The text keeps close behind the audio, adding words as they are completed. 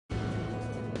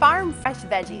Farm fresh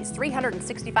veggies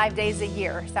 365 days a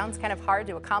year. Sounds kind of hard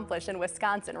to accomplish in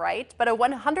Wisconsin, right? But a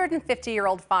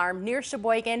 150-year-old farm near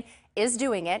Sheboygan is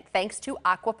doing it thanks to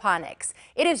Aquaponics.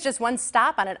 It is just one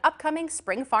stop on an upcoming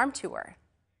spring farm tour.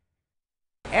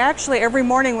 Actually, every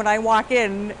morning when I walk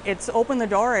in, it's open the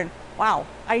door and wow,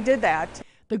 I did that.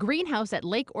 The greenhouse at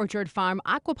Lake Orchard Farm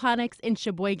Aquaponics in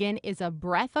Sheboygan is a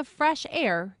breath of fresh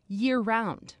air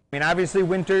year-round. I mean, obviously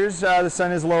winters, the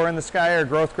sun is lower in the sky, our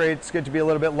growth rates get to be a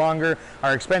little bit longer,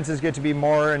 our expenses get to be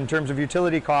more in terms of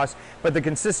utility costs, but the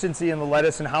consistency in the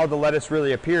lettuce and how the lettuce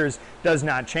really appears does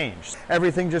not change.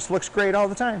 Everything just looks great all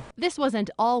the time. This wasn't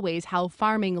always how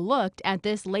farming looked at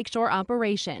this lakeshore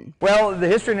operation. Well, the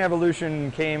history and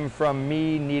evolution came from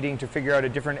me needing to figure out a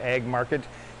different ag market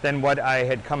than what I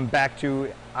had come back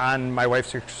to on my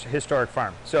wife's historic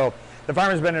farm. So the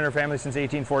farm has been in her family since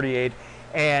 1848.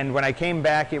 And when I came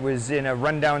back, it was in a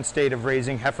rundown state of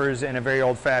raising heifers in a very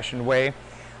old-fashioned way.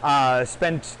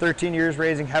 Spent 13 years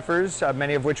raising heifers,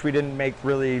 many of which we didn't make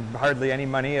really hardly any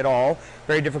money at all.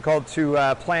 Very difficult to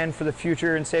plan for the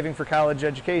future and saving for college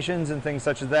educations and things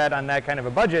such as that on that kind of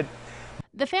a budget.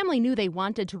 The family knew they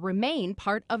wanted to remain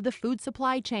part of the food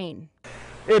supply chain.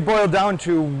 It boiled down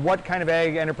to what kind of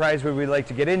ag enterprise would we like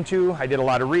to get into. I did a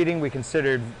lot of reading. We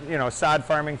considered, sod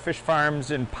farming, fish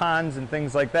farms, and ponds and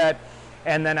things like that.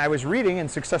 And then I was reading in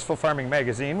Successful Farming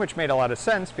magazine, which made a lot of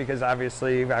sense because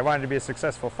obviously I wanted to be a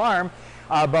successful farm,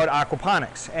 about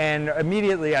aquaponics. And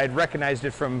immediately I'd recognized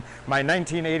it from my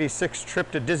 1986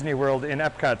 trip to Disney World in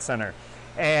Epcot Center.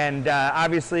 And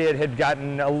obviously it had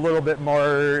gotten a little bit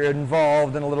more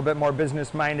involved and a little bit more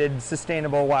business-minded,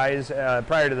 sustainable-wise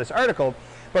prior to this article.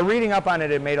 But reading up on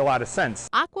it, it made a lot of sense.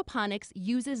 Aquaponics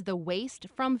uses the waste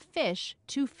from fish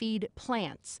to feed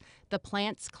plants. The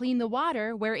plants clean the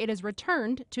water where it is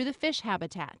returned to the fish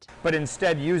habitat. But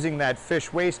instead, using that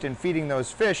fish waste and feeding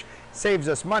those fish saves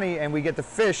us money, and we get the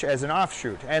fish as an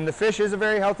offshoot. And the fish is a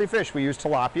very healthy fish. We use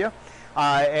tilapia.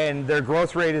 And their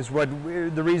growth rate is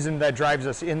the reason that drives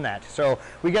us in that. So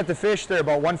we get the fish, they're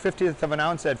about 1/50th of an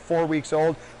ounce at 4 weeks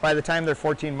old. By the time they're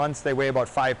 14 months, they weigh about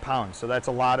 5 pounds. So that's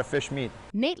a lot of fish meat.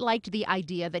 Nate liked the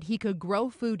idea that he could grow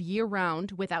food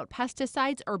year-round without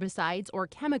pesticides, herbicides, or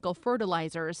chemical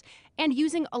fertilizers, and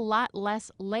using a lot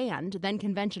less land than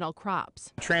conventional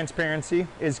crops. Transparency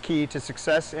is key to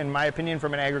success, in my opinion,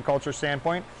 from an agriculture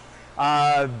standpoint.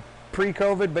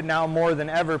 Pre-COVID, but now more than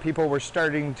ever, people were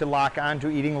starting to lock on to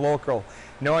eating local,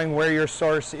 knowing where your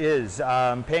source is,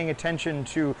 paying attention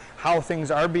to how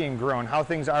things are being grown, how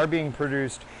things are being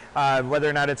produced, whether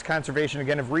or not it's conservation,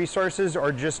 again, of resources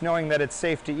or just knowing that it's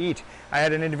safe to eat. I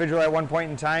had an individual at one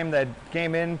point in time that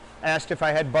came in, asked if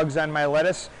I had bugs on my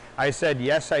lettuce. I said,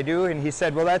 yes, I do. And he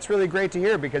said, well, that's really great to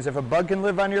hear because if a bug can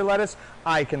live on your lettuce,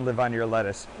 I can live on your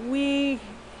lettuce. We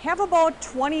have about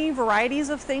 20 varieties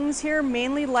of things here,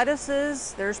 mainly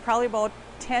lettuces. There's probably about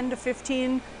 10 to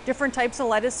 15 different types of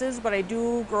lettuces, but I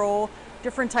do grow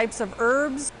different types of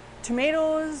herbs,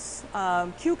 tomatoes,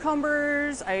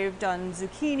 cucumbers, I've done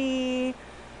zucchini,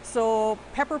 so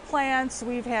pepper plants.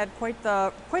 We've had quite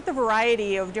the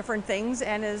variety of different things,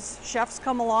 and as chefs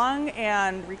come along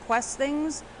and request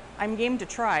things, I'm game to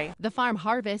try. The farm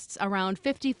harvests around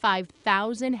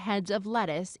 55,000 heads of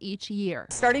lettuce each year.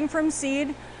 Starting from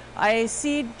seed, I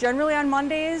seed generally on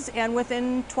Mondays, and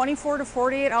within 24 to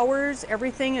 48 hours,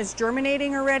 everything is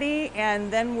germinating already,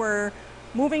 and then we're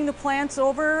moving the plants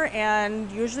over,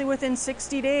 and usually within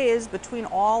 60 days, between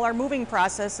all our moving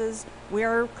processes, we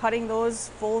are cutting those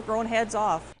full-grown heads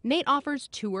off. Nate offers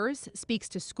tours, speaks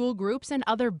to school groups and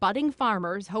other budding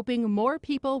farmers, hoping more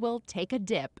people will take a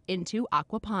dip into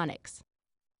aquaponics.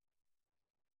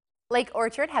 Lake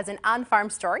Orchard has an on-farm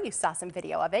store. You saw some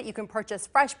video of it. You can purchase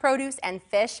fresh produce and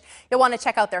fish. You'll want to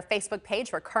check out their Facebook page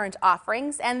for current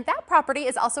offerings. And that property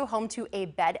is also home to a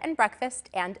bed and breakfast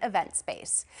and event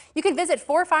space. You can visit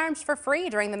 4 farms for free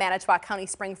during the Manitowoc County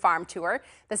Spring Farm Tour.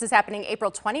 This is happening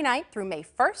April 29th through May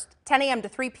 1st, 10 a.m. to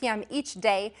 3 p.m. each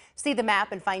day. See the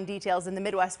map and find details in the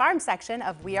Midwest Farm section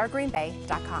of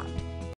wearegreenbay.com.